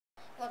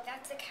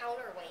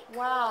counterweight.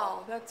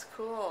 Wow, that's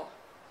cool.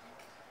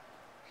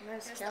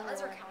 Nice There's counterweight.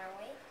 the other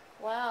counterweight.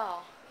 Wow.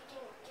 You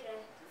can get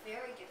a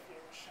very good view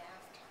of the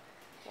shaft.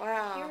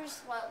 Wow. Here's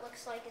what it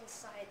looks like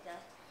inside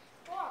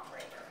the door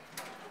operator.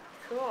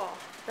 Cool.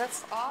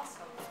 That's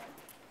awesome.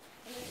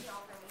 And there's an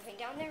elevator moving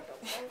down there.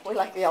 We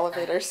like the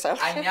elevators, so.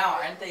 I know,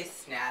 aren't they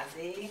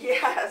snazzy?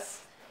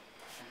 Yes.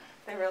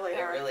 They really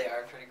They are. really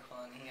are pretty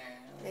cool in here.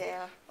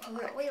 Yeah.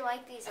 We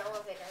like these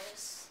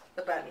elevators.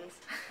 The buttons.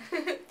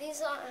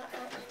 These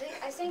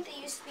I think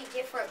they used to be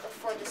different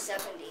before the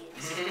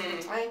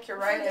 70s. I think you're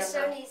right, Before the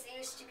Amber. 70s, they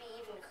used to be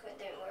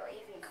they were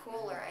even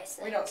cooler, I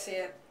think. We don't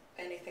see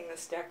anything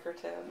that's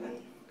decorative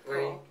and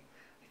Where cool.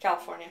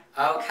 California.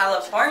 Oh,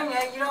 California?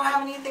 You don't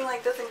have anything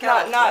like this in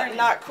California.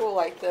 Not cool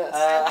like this.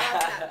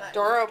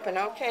 Door open.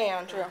 Okay,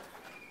 Andrew. Oh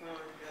my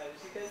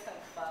gosh, you guys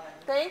have fun.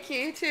 Thank you.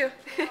 You too.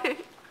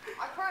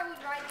 I probably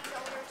would ride these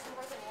elevators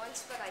more than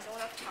once, but I don't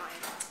have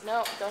time.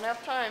 No, don't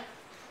have time.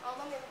 Oh,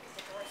 let me look at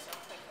the door so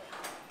quickly.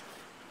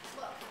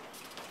 Look.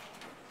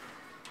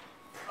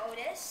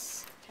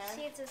 Otis. Okay.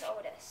 See, it says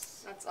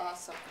Otis. That's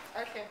awesome.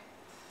 Okay.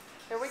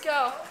 Here we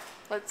go.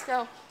 Let's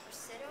go.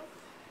 Sit 'em,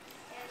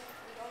 and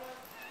we don't have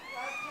a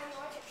lot of time to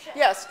watch it shut.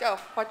 Yes, go.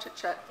 Watch it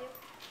shut.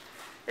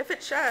 If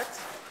it shuts,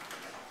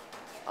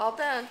 all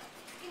done.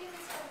 You can even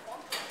see the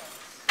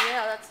bumper.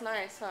 Yeah, that's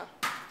nice, huh?